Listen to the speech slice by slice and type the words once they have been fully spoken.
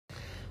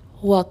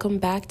Welcome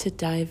back to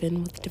Dive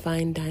In with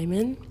Divine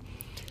Diamond.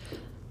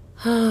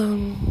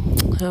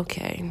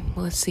 Okay,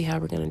 let's see how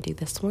we're going to do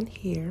this one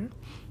here.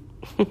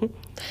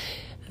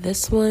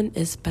 This one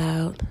is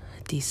about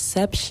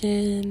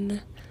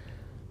deception,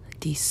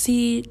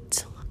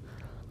 deceit,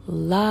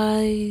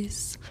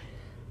 lies,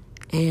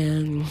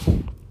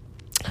 and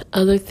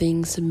other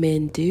things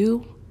men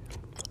do.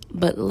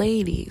 But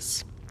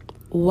ladies,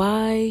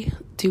 why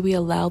do we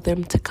allow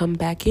them to come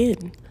back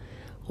in?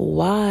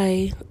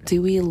 Why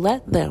do we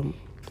let them?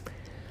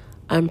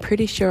 I'm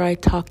pretty sure I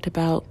talked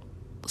about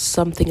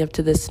something up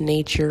to this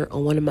nature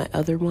on one of my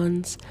other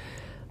ones,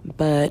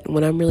 but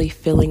when I'm really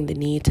feeling the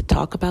need to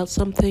talk about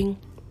something,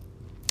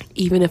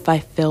 even if I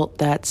felt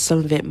that some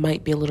of it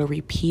might be a little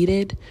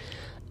repeated,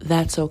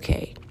 that's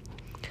okay.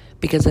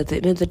 Because at the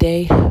end of the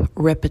day,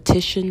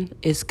 repetition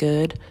is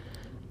good,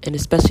 and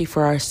especially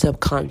for our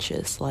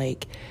subconscious.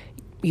 Like,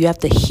 you have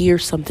to hear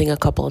something a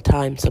couple of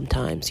times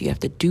sometimes. You have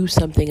to do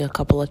something a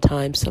couple of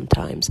times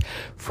sometimes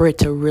for it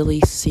to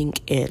really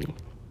sink in.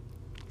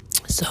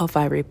 So if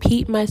I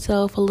repeat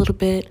myself a little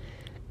bit,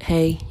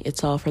 hey,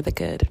 it's all for the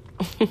good.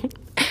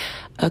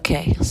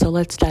 Okay, so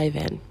let's dive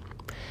in.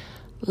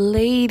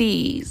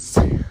 Ladies,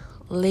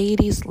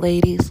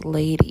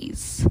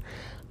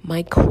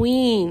 my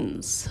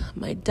queens,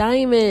 my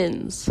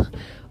diamonds,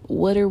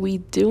 what are we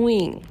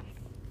doing?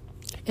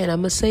 And I'm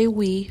going to say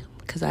we,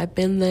 because I've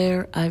been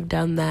there, I've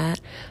done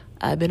that,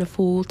 I've been a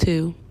fool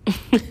too.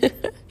 You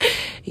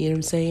know what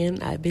I'm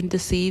saying? I've been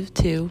deceived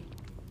too.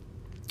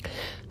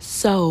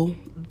 So,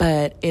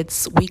 but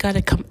we got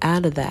to come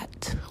out of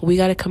that. We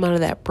got to come out of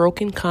that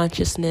broken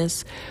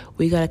consciousness.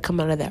 We got to come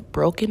out of that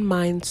broken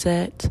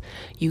mindset.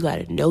 You got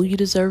to know you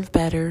deserve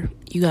better.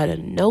 You got to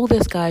know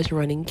this guy's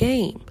running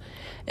game,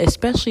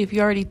 especially if you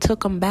already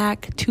took him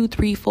back 2,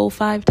 3, 4,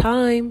 5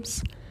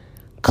 times.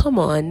 Come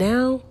on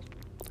now.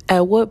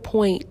 At what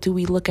point do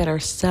we look at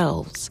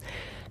ourselves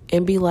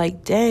and be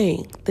like,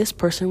 dang, this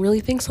person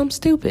really thinks I'm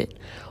stupid?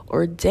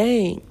 Or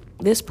dang,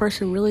 this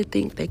person really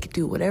think they could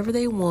do whatever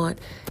they want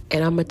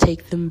and I'm going to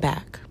take them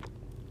back.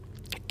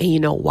 And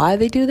you know why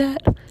they do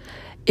that?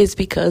 It's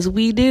because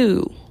we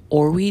do,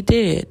 or we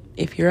did,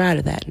 if you're out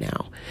of that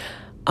now.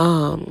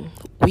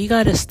 We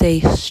got to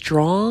stay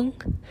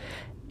strong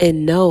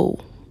and know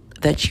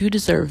that you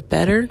deserve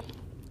better.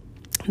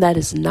 That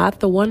is not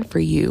the one for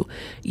you.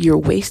 You're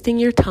wasting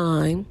your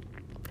time.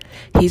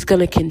 He's going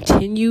to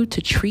continue to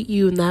treat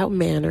you in that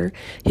manner.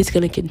 He's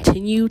going to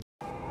continue.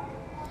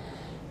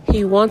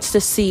 He wants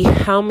to see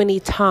how many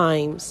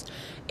times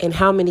and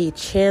how many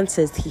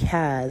chances he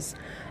has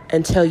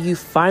until you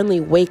finally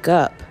wake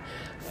up,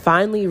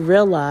 finally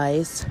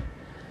realize,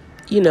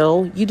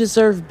 you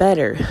deserve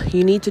better.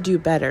 You need to do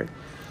better.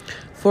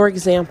 For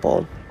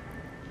example,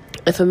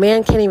 if a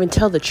man can't even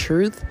tell the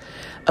truth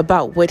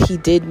about what he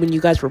did when you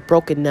guys were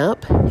broken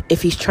up,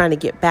 if he's trying to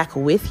get back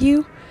with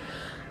you,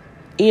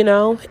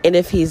 and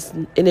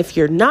if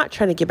you're not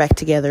trying to get back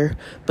together,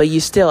 but you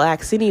still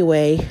ask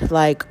anyway,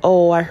 like,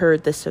 oh, I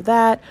heard this or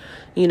that,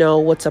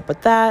 what's up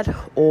with that,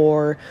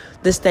 or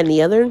this, that, and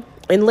the other.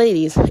 And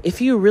ladies,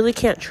 if you really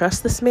can't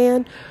trust this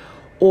man,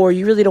 or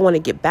you really don't want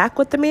to get back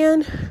with the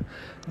man,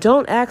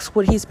 don't ask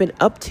what he's been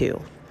up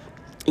to.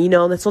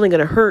 That's only going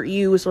to hurt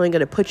you. It's only going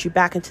to put you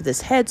back into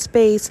this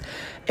headspace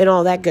and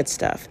all that good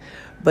stuff.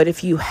 But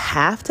if you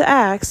have to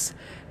ask,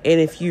 and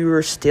if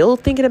you're still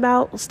thinking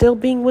about still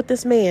being with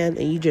this man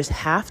and you just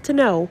have to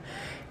know,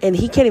 and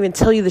he can't even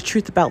tell you the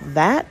truth about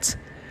that,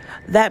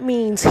 that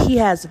means he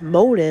has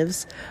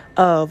motives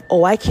of,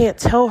 oh, I can't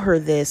tell her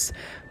this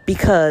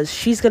because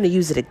she's going to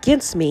use it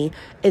against me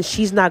and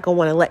she's not going to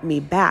want to let me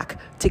back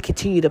to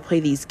continue to play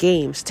these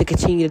games, to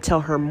continue to tell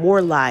her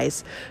more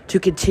lies, to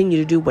continue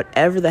to do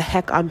whatever the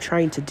heck I'm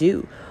trying to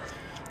do.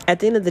 At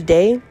the end of the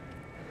day,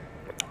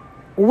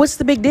 what's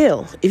the big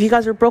deal? If you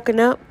guys are broken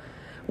up,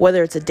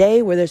 whether it's a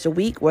day, whether it's a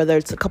week, whether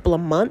it's a couple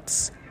of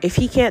months, if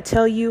he can't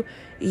tell you,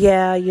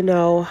 yeah,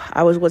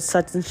 I was with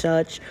such and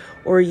such,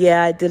 or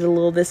yeah, I did a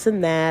little this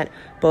and that,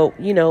 but,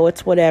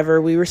 it's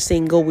whatever. We were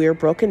single. We were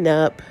broken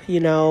up,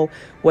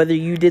 whether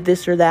you did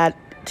this or that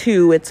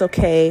too, it's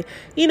okay.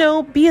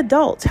 Be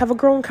adults, have a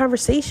grown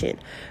conversation.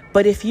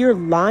 But if you're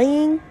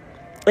lying,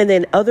 and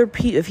then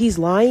if he's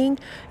lying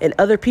and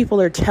other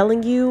people are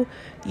telling you,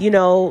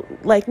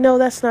 like, no,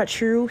 that's not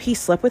true. He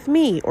slept with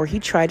me, or he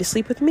tried to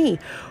sleep with me,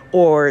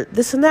 or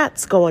this and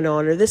that's going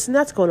on, or this and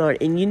that's going on.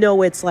 And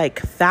it's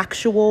like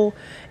factual,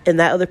 and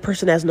that other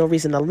person has no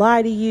reason to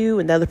lie to you,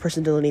 and the other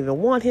person doesn't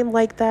even want him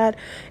like that,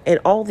 and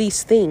all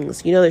these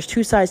things. There's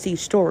two sides to each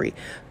story.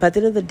 But at the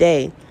end of the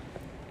day,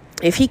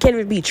 if he can't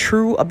even be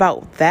true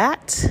about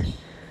that,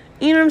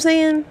 you know what I'm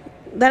saying?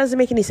 That doesn't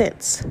make any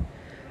sense.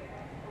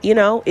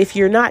 If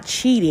you're not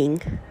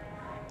cheating,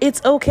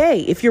 it's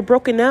okay. If you're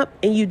broken up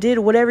and you did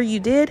whatever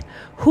you did,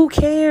 who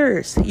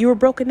cares? You were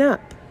broken up.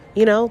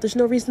 There's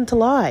no reason to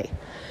lie,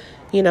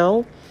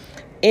 and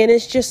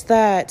it's just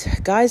that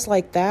guys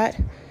like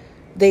that,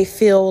 they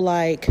feel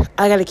like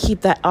I got to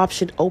keep that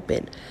option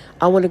open.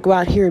 I want to go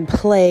out here and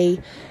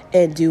play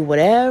and do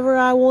whatever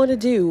I want to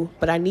do,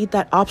 but I need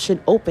that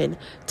option open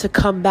to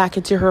come back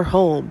into her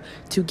home,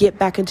 to get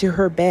back into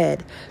her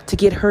bed, to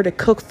get her to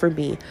cook for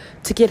me,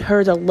 to get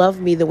her to love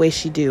me the way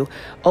she do.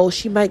 Oh,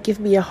 she might give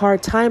me a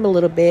hard time a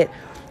little bit.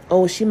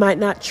 Oh, she might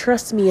not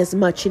trust me as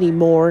much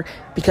anymore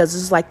because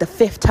this is like the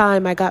 5th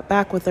time I got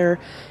back with her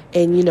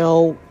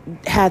and,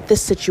 had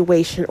this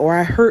situation, or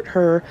I hurt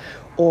her,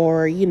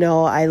 or,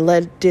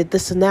 I did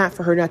this and that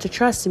for her not to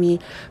trust me.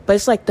 But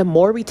it's like the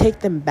more we take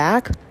them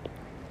back,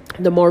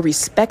 the more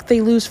respect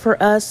they lose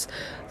for us,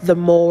 the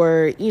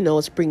more,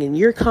 it's bringing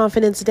your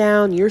confidence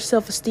down, your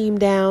self-esteem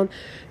down.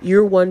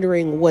 You're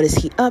wondering, what is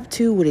he up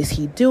to? What is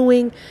he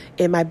doing?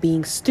 Am I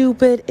being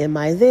stupid? Am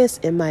I this?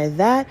 Am I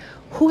that?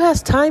 Who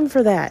has time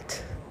for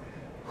that?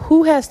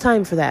 Who has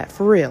time for that?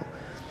 For real.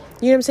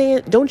 You know what I'm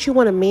saying? Don't you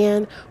want a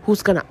man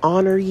who's going to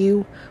honor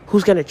you,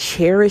 who's going to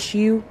cherish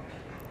you,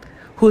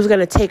 who's going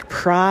to take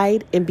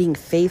pride in being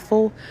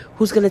faithful,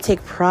 who's going to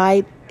take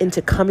pride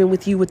into coming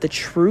with you with the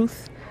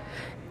truth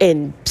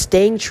and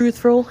staying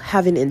truthful,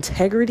 having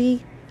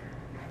integrity,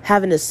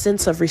 having a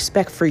sense of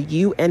respect for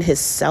you and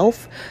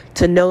himself,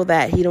 to know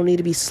that he don't need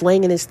to be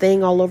slanging his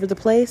thing all over the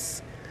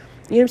place?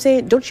 You know what I'm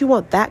saying? Don't you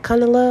want that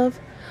kind of love?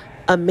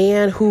 A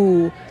man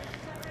who,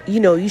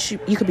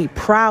 you could be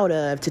proud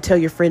of, to tell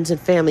your friends and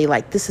family,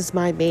 like, this is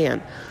my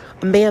man.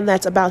 A man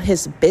that's about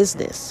his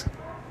business.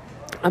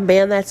 A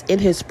man that's in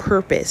his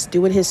purpose,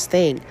 doing his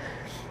thing.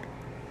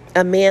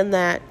 A man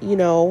that,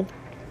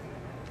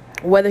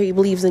 whether he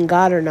believes in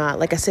God or not,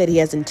 like I said, he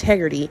has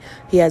integrity.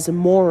 He has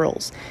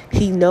morals.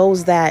 He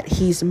knows that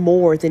he's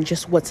more than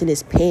just what's in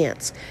his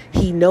pants.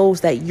 He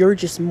knows that you're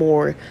just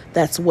more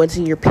that's what's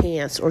in your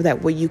pants, or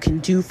that what you can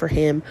do for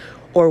him,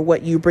 or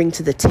what you bring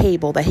to the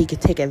table that he can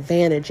take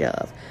advantage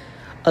of.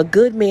 A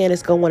good man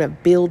is going to want to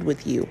build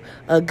with you.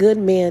 A good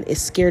man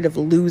is scared of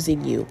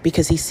losing you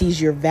because he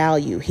sees your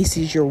value. He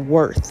sees your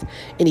worth,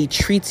 and he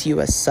treats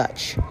you as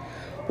such.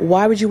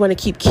 Why would you want to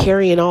keep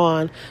carrying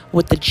on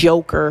with the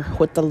joker,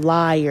 with the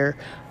liar,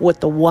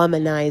 with the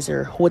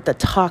womanizer, with the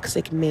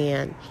toxic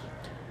man?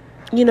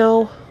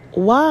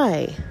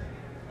 Why?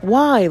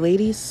 Why,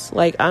 ladies?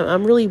 Like,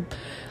 I'm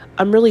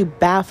really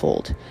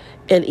baffled.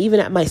 And even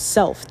at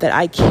myself, that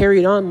I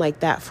carried on like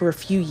that for a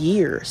few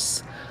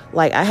years.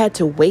 Like, I had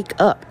to wake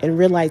up and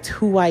realize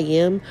who I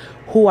am,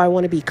 who I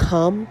want to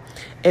become,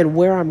 and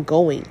where I'm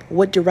going.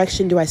 What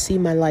direction do I see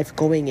my life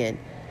going in?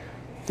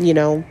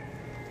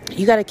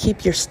 You got to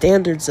keep your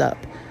standards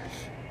up.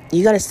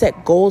 You got to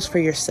set goals for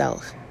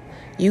yourself.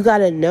 You got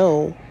to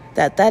know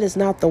that that is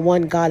not the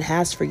one God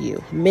has for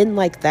you. Men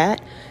like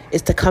that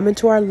is to come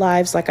into our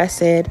lives, like I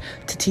said,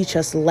 to teach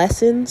us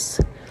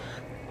lessons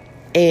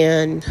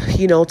and,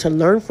 to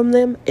learn from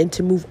them and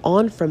to move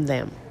on from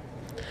them.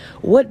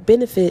 What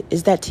benefit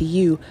is that to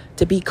you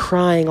to be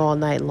crying all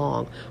night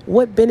long?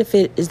 What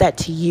benefit is that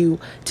to you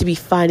to be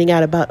finding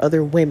out about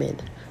other women?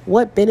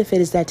 What benefit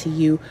is that to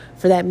you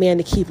for that man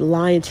to keep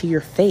lying to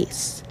your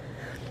face?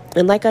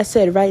 And like I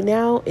said, right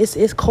now,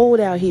 it's cold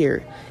out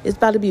here. It's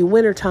about to be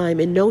wintertime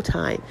in no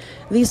time.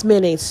 These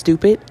men ain't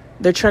stupid.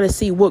 They're trying to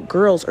see what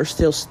girls are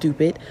still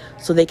stupid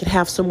so they can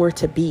have somewhere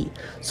to be,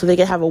 so they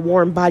can have a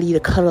warm body to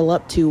cuddle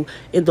up to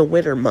in the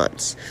winter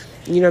months.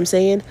 You know what I'm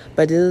saying?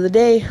 But at the end of the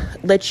day,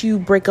 let you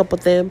break up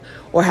with them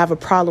or have a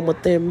problem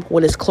with them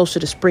when it's closer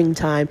to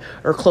springtime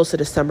or closer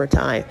to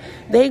summertime.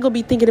 They ain't going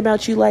to be thinking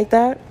about you like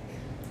that.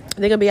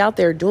 They're going to be out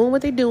there doing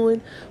what they're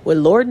doing with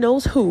Lord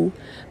knows who,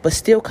 but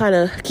still kind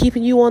of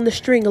keeping you on the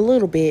string a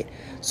little bit.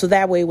 So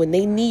that way, when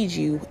they need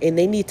you and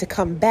they need to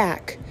come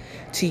back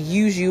to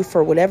use you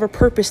for whatever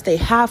purpose they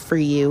have for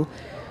you,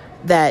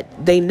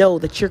 that they know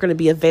that you're going to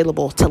be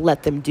available to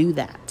let them do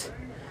that.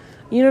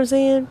 You know what I'm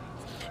saying?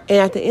 And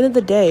at the end of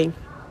the day,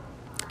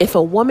 if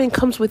a woman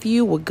comes with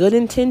you with good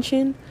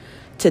intention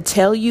to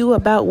tell you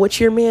about what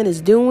your man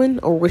is doing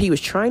or what he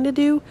was trying to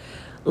do,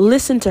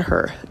 listen to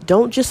her.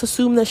 Don't just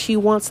assume that she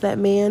wants that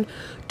man.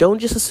 Don't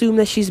just assume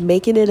that she's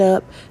making it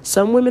up.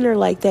 Some women are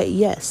like that,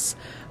 yes.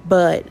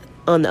 But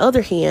on the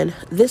other hand,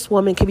 this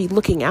woman could be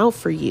looking out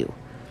for you.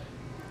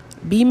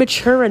 Be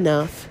mature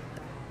enough,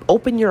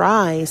 open your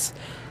eyes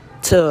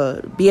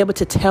to be able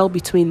to tell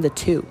between the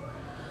two.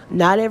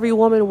 Not every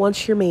woman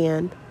wants your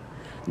man.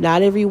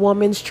 Not every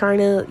woman's trying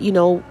to,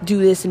 do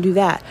this and do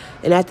that.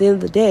 And at the end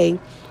of the day,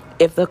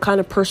 if the kind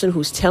of person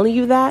who's telling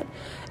you that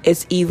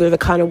is either the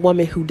kind of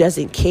woman who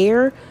doesn't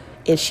care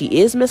and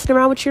she is messing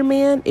around with your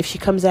man, if she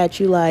comes at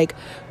you like,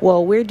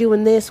 well, we're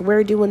doing this,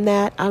 we're doing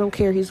that, I don't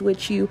care who's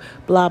with you,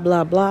 blah,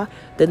 blah, blah,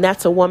 then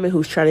that's a woman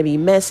who's trying to be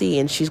messy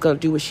and she's going to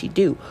do what she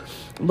do.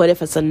 But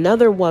if it's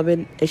another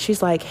woman and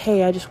she's like,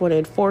 hey, I just want to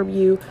inform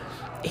you,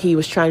 he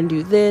was trying to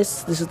do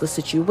this is the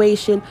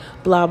situation,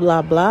 blah,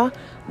 blah, blah,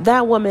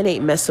 that woman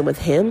ain't messing with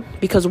him,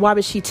 because why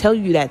would she tell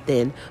you that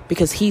then?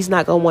 Because he's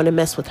not going to want to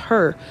mess with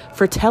her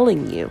for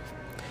telling you.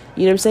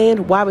 You know what I'm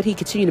saying? Why would he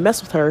continue to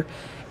mess with her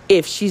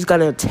if she's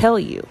going to tell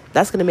you?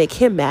 That's going to make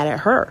him mad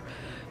at her.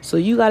 So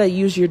you got to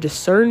use your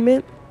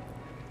discernment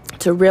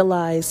to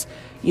realize,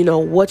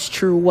 what's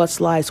true, what's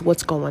lies,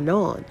 what's going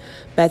on.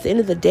 But at the end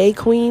of the day,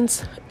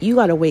 queens, you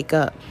got to wake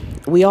up.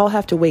 We all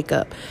have to wake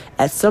up.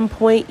 At some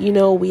point,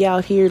 we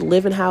out here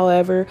living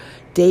however,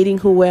 dating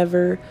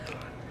whoever,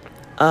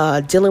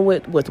 dealing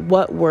with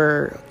what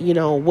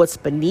what's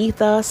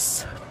beneath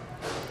us,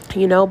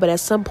 but at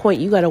some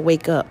point you got to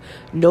wake up.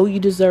 Know you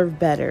deserve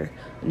better.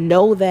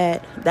 Know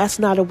that that's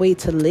not a way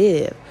to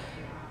live.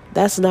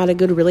 That's not a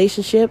good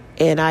relationship.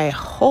 And I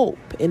hope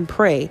and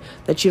pray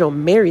that you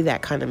don't marry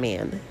that kind of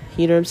man.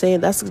 You know what I'm saying?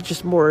 That's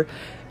just more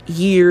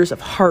years of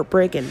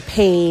heartbreak and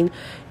pain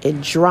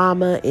and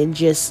drama and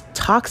just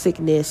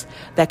toxicness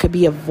that could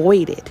be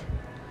avoided.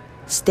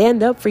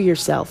 Stand up for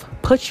yourself.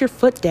 Put your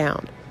foot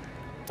down.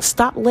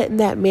 Stop letting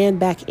that man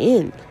back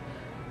in.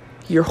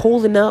 You're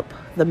holding up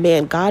the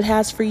man God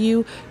has for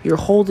you. You're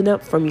holding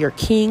up from your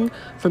king,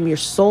 from your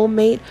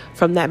soulmate,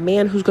 from that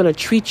man who's going to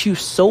treat you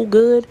so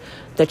good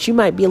that you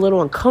might be a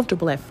little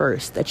uncomfortable at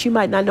first, that you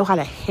might not know how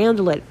to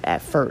handle it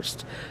at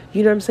first.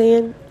 You know what I'm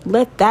saying?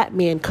 Let that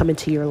man come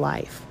into your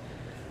life.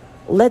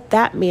 Let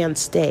that man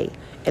stay.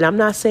 And I'm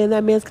not saying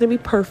that man's going to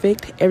be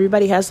perfect.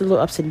 Everybody has their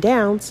little ups and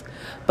downs.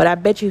 But I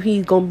bet you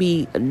he's going to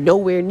be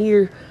nowhere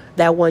near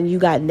that one you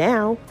got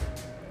now.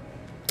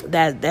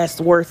 That's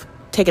worth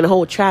taking a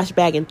whole trash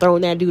bag and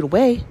throwing that dude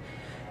away.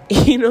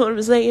 You know what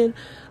I'm saying?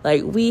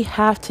 Like, we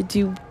have to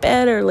do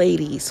better,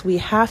 ladies. We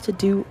have to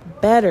do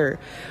better.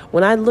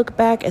 When I look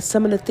back at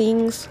some of the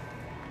things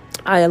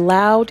I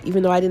allowed,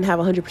 even though I didn't have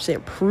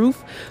 100%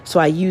 proof, so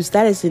I used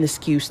that as an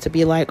excuse to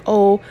be like,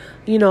 oh,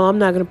 I'm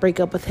not going to break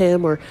up with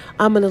him, or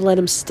I'm going to let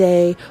him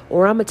stay,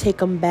 or I'm going to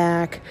take him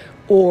back.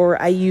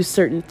 Or I use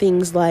certain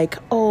things like,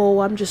 oh,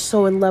 I'm just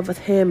so in love with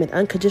him and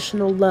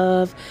unconditional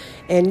love.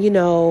 And,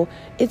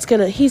 he's going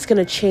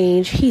to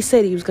change. He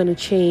said he was going to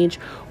change,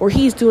 or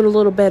he's doing a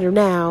little better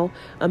now.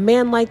 A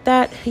man like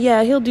that,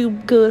 yeah, he'll do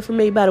good for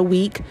maybe about a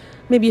week,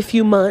 maybe a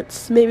few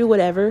months, maybe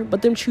whatever.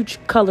 But them true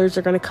colors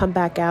are going to come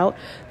back out.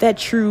 That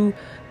true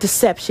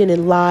deception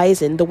and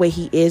lies and the way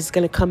he is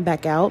going to come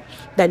back out.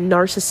 That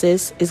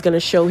narcissist is going to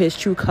show his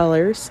true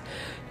colors.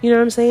 You know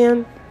what I'm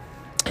saying?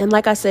 And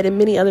like I said in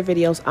many other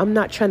videos, I'm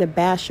not trying to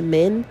bash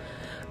men,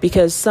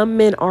 because some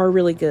men are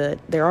really good.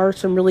 There are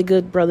some really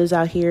good brothers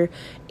out here,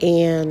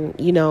 and,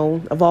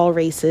 of all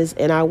races.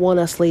 And I want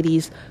us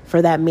ladies,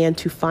 for that man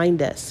to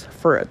find us,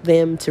 for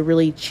them to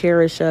really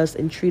cherish us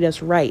and treat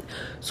us right.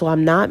 So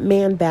I'm not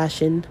man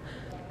bashing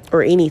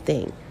or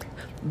anything.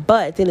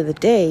 But at the end of the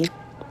day,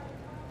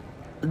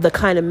 the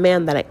kind of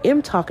man that I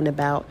am talking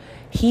about,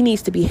 he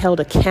needs to be held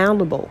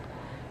accountable.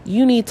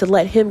 You need to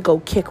let him go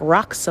kick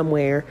rocks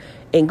somewhere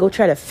and go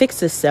try to fix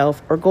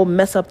himself, or go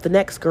mess up the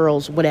next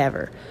girl's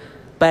whatever.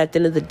 But at the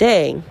end of the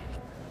day,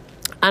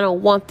 I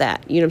don't want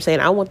that. You know what I'm saying?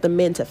 I want the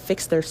men to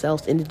fix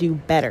themselves and to do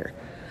better.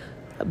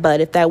 But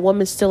if that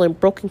woman's still in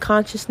broken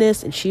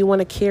consciousness and she want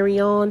to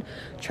carry on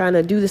trying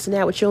to do this and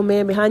that with your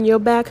man behind your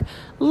back,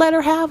 let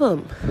her have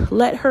him.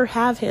 Let her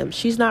have him.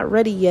 She's not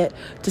ready yet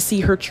to see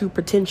her true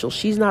potential.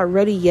 She's not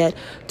ready yet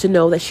to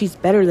know that she's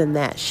better than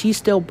that. She's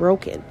still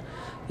broken.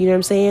 You know what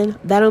I'm saying?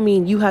 That don't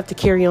mean you have to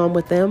carry on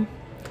with them.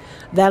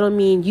 That don't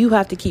mean you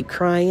have to keep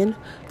crying.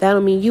 That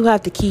don't mean you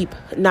have to keep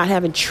not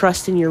having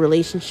trust in your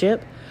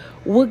relationship.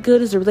 What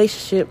good is a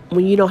relationship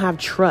when you don't have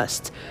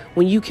trust?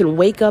 When you can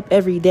wake up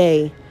every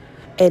day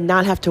and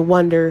not have to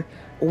wonder,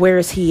 where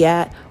is he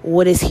at?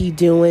 What is he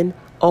doing?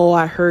 Oh,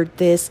 I heard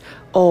this.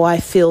 Oh, I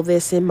feel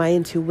this in my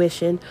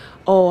intuition.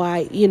 Oh,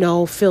 I,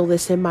 feel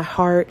this in my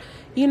heart.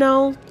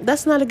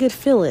 That's not a good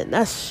feeling.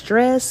 That's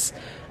stress.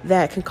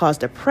 That can cause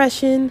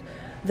depression.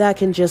 That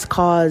can just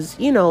cause,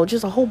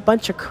 just a whole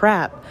bunch of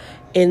crap.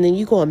 And then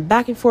you going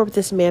back and forth with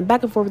this man,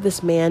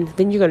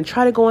 Then you're going to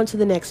try to go on to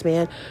the next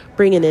man,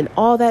 bringing in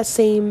all that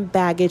same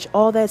baggage,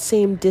 all that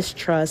same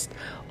distrust,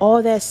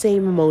 all that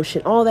same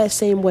emotion, all that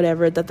same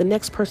whatever that the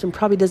next person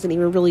probably doesn't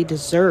even really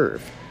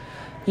deserve.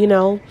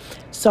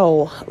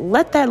 So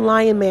let that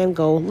lying man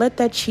go. Let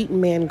that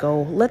cheating man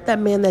go. Let that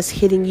man that's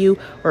hitting you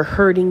or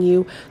hurting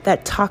you,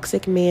 that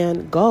toxic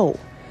man, go.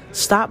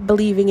 Stop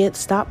believing it.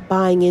 Stop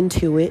buying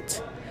into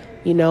it.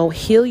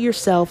 Heal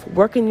yourself,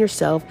 work on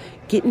yourself,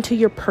 get into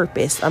your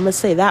purpose. I'm going to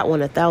say that one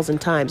 1,000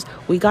 times.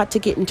 We got to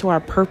get into our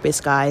purpose,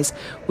 guys.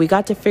 We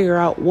got to figure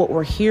out what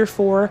we're here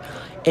for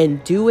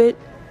and do it.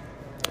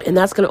 And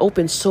that's going to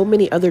open so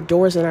many other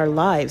doors in our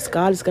lives.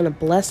 God is going to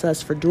bless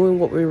us for doing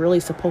what we're really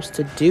supposed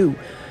to do.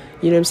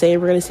 You know what I'm saying?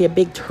 We're going to see a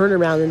big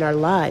turnaround in our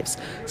lives.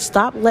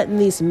 Stop letting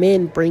these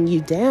men bring you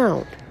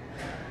down.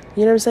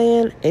 You know what I'm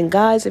saying? And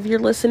guys, if you're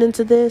listening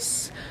to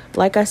this,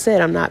 like I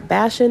said, I'm not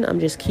bashing. I'm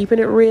just keeping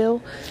it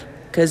real.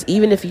 Because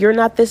even if you're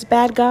not this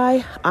bad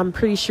guy, I'm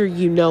pretty sure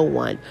you know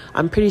one.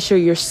 I'm pretty sure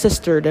your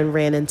sister done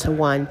ran into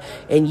one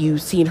and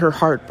you've seen her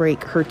heart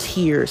break, her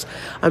tears.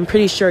 I'm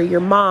pretty sure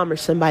your mom or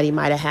somebody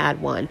might have had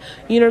one.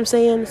 You know what I'm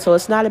saying? So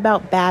it's not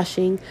about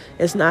bashing.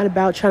 It's not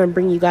about trying to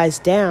bring you guys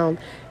down.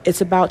 It's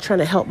about trying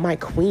to help my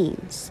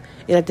queens.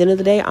 And at the end of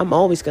the day, I'm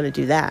always going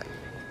to do that.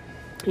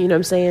 You know what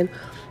I'm saying?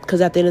 Because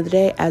at the end of the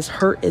day, as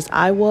hurt as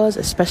I was,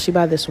 especially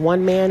by this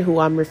one man who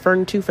I'm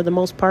referring to for the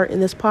most part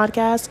in this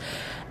podcast,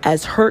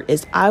 as hurt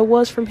as I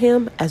was from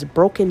him, as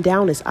broken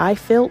down as I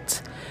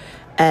felt,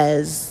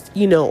 as,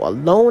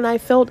 alone I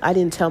felt. I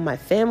didn't tell my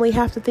family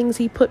half the things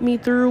he put me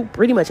through.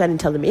 Pretty much I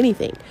didn't tell them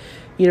anything.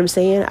 You know what I'm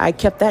saying? I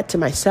kept that to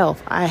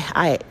myself.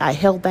 I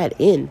held that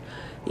in.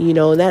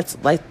 That's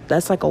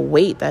like a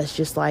weight that's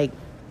just like,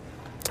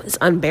 it's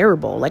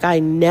unbearable. Like, I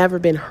never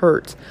been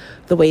hurt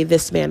the way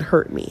this man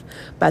hurt me.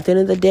 But at the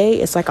end of the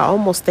day, it's like I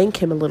almost thank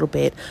him a little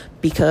bit,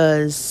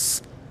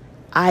 because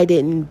I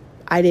didn't,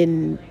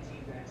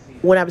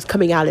 when I was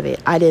coming out of it,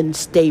 I didn't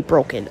stay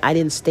broken. I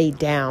didn't stay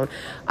down.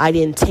 I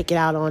didn't take it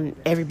out on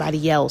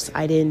everybody else.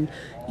 I didn't,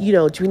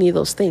 do any of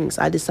those things.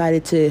 I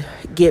decided to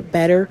get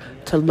better,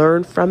 to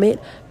learn from it,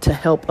 to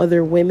help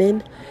other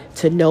women,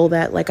 to know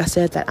that, like I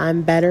said, that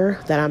I'm better,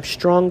 that I'm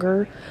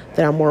stronger,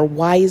 that I'm more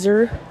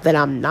wiser, that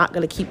I'm not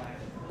going to keep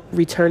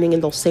returning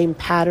in those same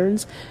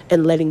patterns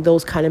and letting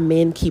those kind of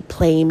men keep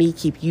playing me,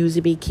 keep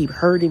using me, keep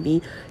hurting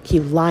me,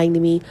 keep lying to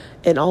me,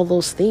 and all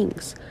those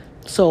things.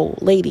 So,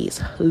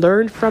 ladies,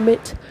 learn from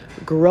it,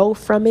 grow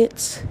from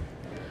it,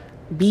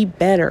 be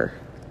better.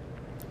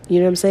 You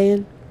know what I'm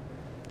saying?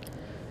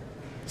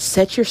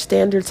 Set your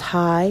standards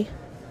high.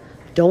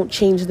 Don't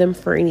change them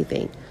for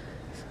anything.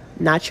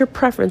 Not your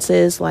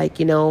preferences, like,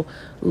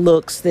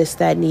 looks, this,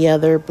 that, and the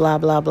other, blah,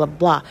 blah, blah,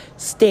 blah.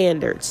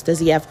 Standards. Does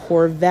he have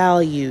core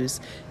values?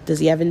 Does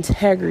he have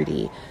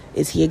integrity?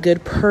 Is he a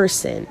good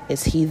person?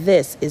 Is he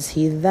this? Is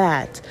he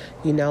that?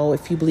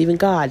 If you believe in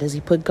God, does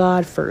he put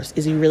God first?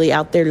 Is he really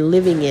out there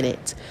living in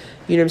it?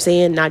 You know what I'm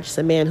saying? Not just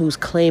a man who's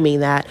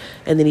claiming that,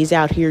 and then he's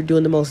out here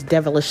doing the most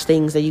devilish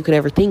things that you could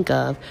ever think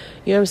of.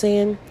 You know what I'm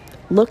saying?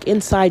 Look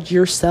inside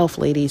yourself,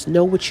 ladies.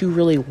 Know what you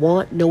really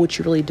want. Know what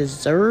you really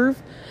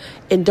deserve.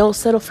 And don't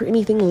settle for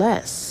anything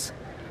less.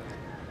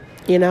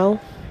 And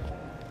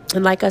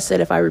like I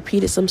said, if I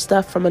repeated some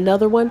stuff from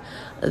another one,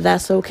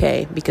 that's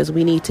okay, because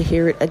we need to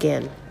hear it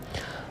again.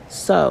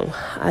 So,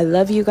 I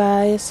love you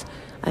guys.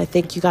 I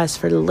thank you guys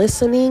for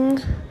listening.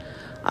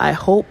 I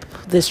hope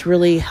this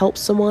really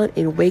helps someone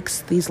and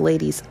wakes these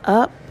ladies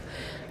up.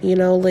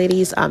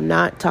 Ladies, I'm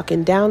not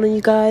talking down on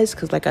you guys,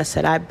 because like I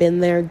said, I've been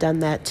there, done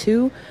that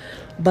too.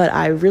 But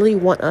I really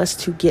want us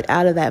to get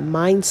out of that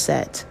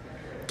mindset.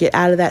 Get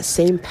out of that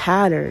same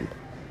pattern.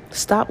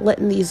 Stop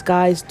letting these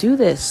guys do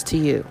this to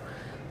you.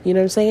 You know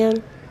what I'm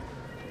saying?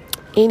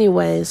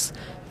 Anyways,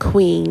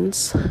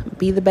 queens,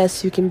 be the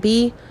best you can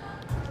be.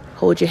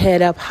 Hold your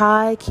head up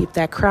high. Keep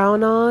that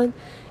crown on.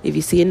 If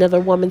you see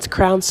another woman's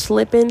crown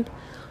slipping,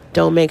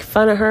 don't make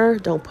fun of her.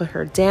 Don't put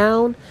her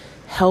down.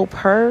 Help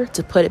her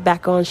to put it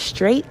back on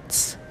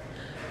straight.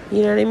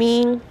 You know what I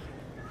mean?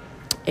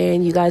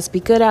 And you guys be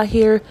good out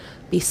here.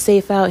 Be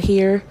safe out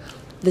here.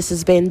 This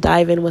has been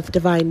Dive In with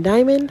Divine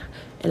Diamond,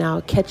 and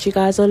I'll catch you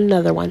guys on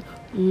another one.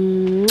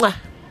 Mwah.